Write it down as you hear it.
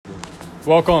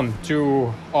Welcome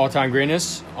to All Time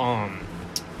Greatness.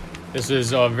 This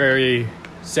is a very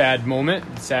sad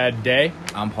moment, sad day.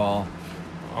 I'm Paul.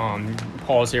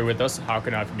 Paul's here with us. How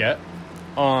can I forget?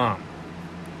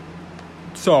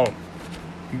 So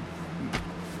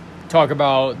talk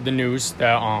about the news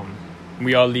that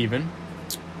we are leaving.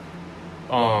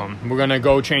 We're gonna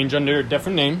go change under a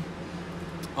different name.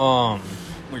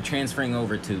 We're transferring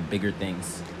over to bigger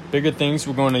things. Bigger things.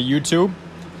 We're going to YouTube.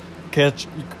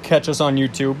 Catch us on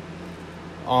YouTube.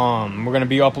 We're gonna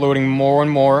be uploading more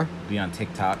and more. Be on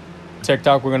TikTok.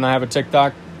 We're gonna have a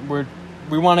TikTok.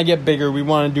 We want to get bigger. We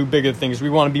want to do bigger things. We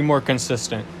want to be more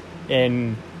consistent.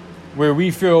 And where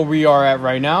we feel we are at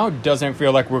right now doesn't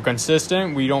feel like we're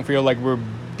consistent. We don't feel like we're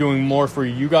doing more for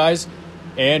you guys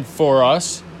and for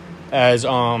us as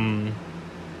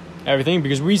everything,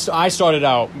 because I started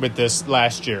out with this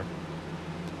last year.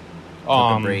 Took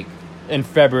a break in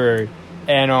February,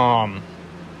 and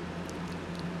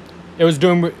it was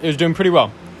doing pretty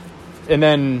well, and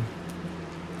then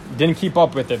didn't keep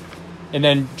up with it, and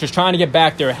then just trying to get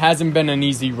back there hasn't been an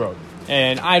easy road,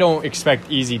 and I don't expect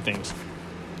easy things.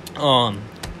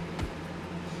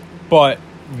 But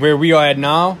where we are at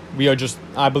now,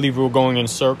 I believe we're going in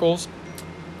circles,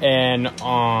 and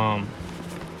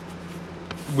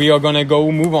we are gonna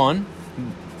go move on.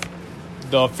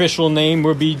 The official name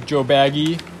will be Joe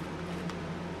Baggy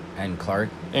and Clark.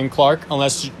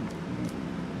 Unless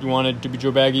you wanted to be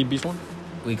Joe Baggy and Beast One.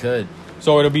 We could.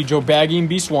 So it'll be Joe Baggy and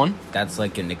Beast One. That's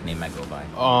like a nickname I go by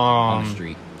on the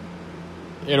street.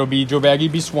 It'll be Joe Baggy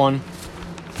Beast One.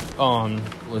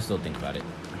 We'll still think about it.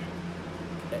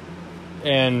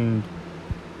 And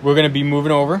we're gonna be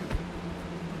moving over,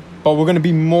 but we're gonna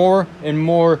be more and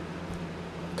more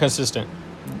consistent.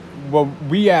 What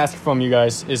we ask from you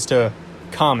guys is to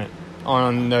comment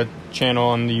on the channel,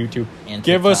 on the YouTube. And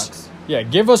give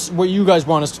TikToks. give us what you guys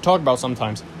want us to talk about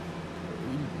sometimes.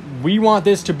 We want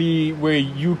this to be where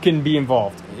you can be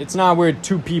involved. It's not where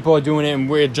two people are doing it and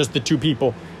we're just the two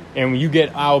people and you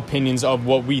get our opinions of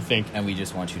what we think. And we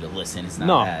just want you to listen. It's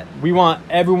not that. We want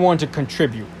everyone to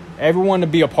contribute. Everyone to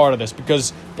be a part of this,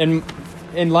 because in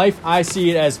life I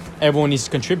see it as everyone needs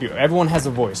to contribute. Everyone has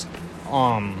a voice.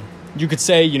 You could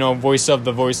say, voice of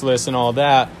the voiceless and all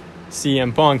that,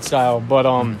 CM Punk style, but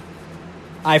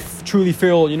I truly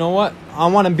feel, you know what? I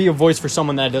want to be a voice for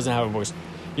someone that doesn't have a voice.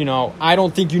 I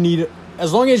don't think you need,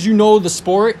 as long as you know the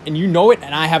sport and you know it,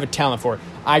 and I have a talent for it.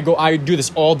 I do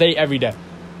this all day, every day.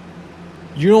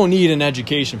 You don't need an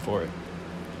education for it.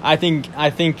 I think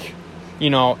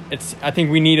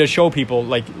we need to show people,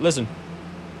 like, listen,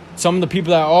 some of the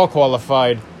people that are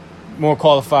more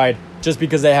qualified, just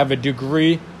because they have a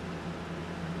degree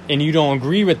and you don't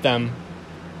agree with them,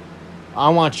 I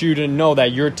want you to know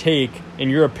that your take and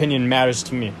your opinion matters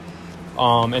to me.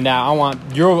 And that I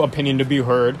want your opinion to be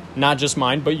heard, not just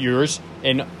mine, but yours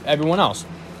and everyone else.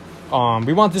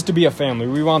 We want this to be a family.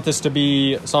 We want this to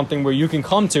be something where you can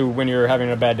come to when you're having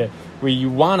a bad day, where you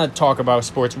want to talk about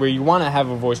sports, where you want to have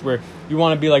a voice, where you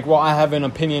want to be like, well, I have an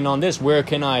opinion on this. Where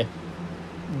can I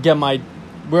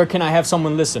have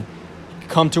someone listen?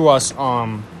 Come to us,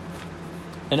 and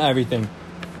everything.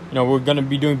 We're going to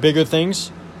be doing bigger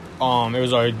things. It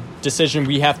was a decision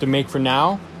we have to make for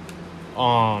now.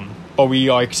 But we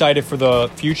are excited for the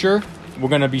future. We're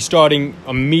going to be starting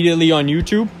immediately on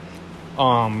YouTube.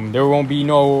 There won't be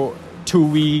no 2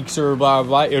 weeks or blah,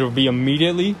 blah, blah. It'll be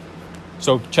immediately.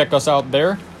 So check us out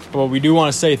there. But we do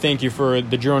want to say thank you for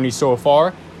the journey so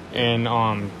far. And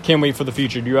can't wait for the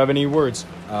future. Do you have any words?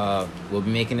 We'll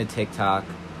be making a TikTok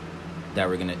that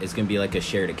it's gonna be like a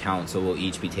shared account, so we'll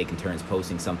each be taking turns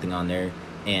posting something on there.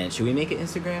 And should we make it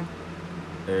Instagram,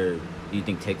 or do you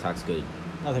think TikTok's good?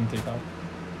 I think TikTok.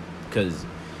 Cause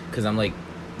I'm like,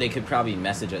 they could probably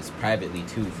message us privately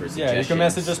too for suggestions. Yeah, you can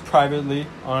message us privately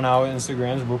on our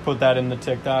Instagrams. We'll put that in the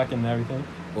TikTok and everything.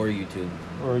 Or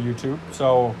YouTube.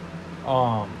 So,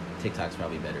 TikTok's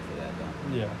probably better for that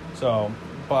though. Yeah. So,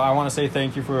 but I want to say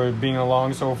thank you for being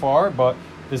along so far. But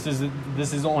this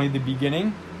is only the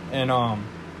beginning, and I'm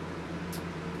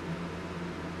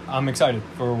excited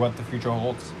for what the future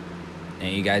holds.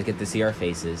 And you guys get to see our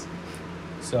faces.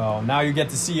 So now you get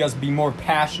to see us be more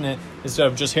passionate instead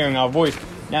of just hearing our voice.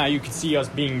 Now you can see us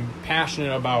being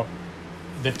passionate about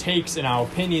the takes and our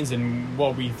opinions and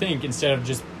what we think instead of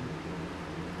just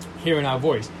hearing our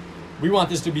voice. We want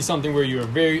this to be something where you're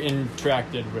very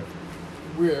interacted with.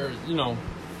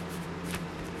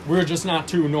 We're just not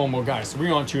two normal guys.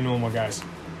 We aren't two normal guys.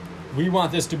 We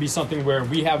want this to be something where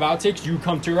we have our takes, you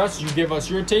come to us, you give us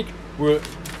your take,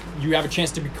 you have a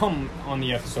chance to become on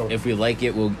the episode. If we like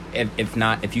it, we'll.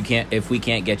 If we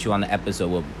can't get you on the episode,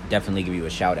 we'll definitely give you a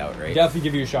shout out, right? Definitely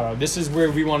give you a shout out. This is where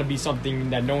we want to be something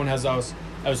that no one else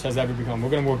has ever become. We're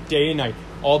gonna work day and night,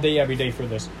 all day, every day for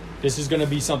this. This is gonna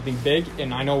be something big,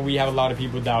 and I know we have a lot of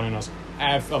people doubting us.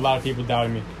 I have a lot of people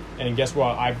doubting me, and guess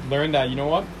what? I've learned that, you know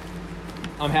what?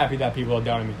 I'm happy that people are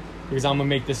doubting me because I'm gonna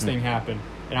make this thing happen,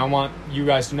 and I want you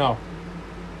guys to know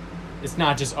it's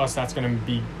not just us that's gonna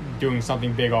be doing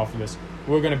something big off of this.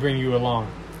 We're gonna bring you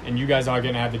along, and you guys are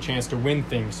gonna have the chance to win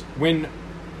things, win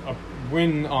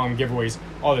giveaways,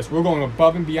 all this. We're going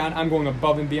above and beyond. I'm going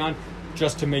above and beyond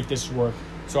just to make this work.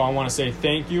 So I want to say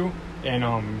thank you, and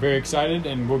I'm very excited,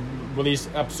 and we'll release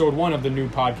episode 1 of the new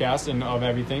podcast and of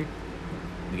everything.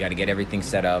 We got to get everything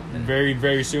set up. And very,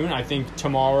 very soon. I think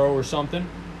tomorrow or something,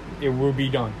 it will be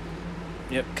done.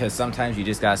 Yep, because sometimes you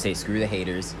just got to say screw the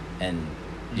haters and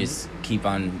just keep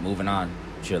on moving on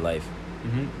with your life.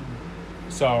 Mm-hmm.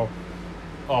 So,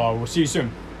 we'll see you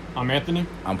soon. I'm Anthony.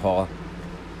 I'm Paul.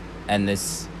 And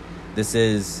this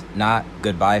is not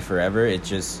goodbye forever. It's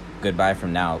just goodbye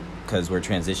from now because we're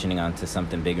transitioning on to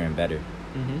something bigger and better.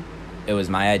 Mm-hmm. It was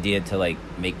my idea to like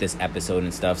make this episode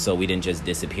and stuff so we didn't just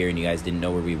disappear and you guys didn't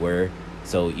know where we were.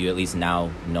 So you at least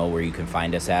now know where you can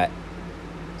find us at.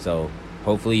 So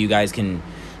hopefully you guys can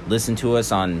listen to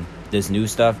us on this new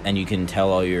stuff and you can tell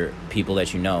all your people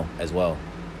that you know as well.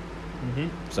 Mm-hmm.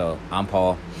 So I'm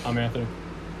Paul. I'm Anthony.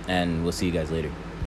 And we'll see you guys later.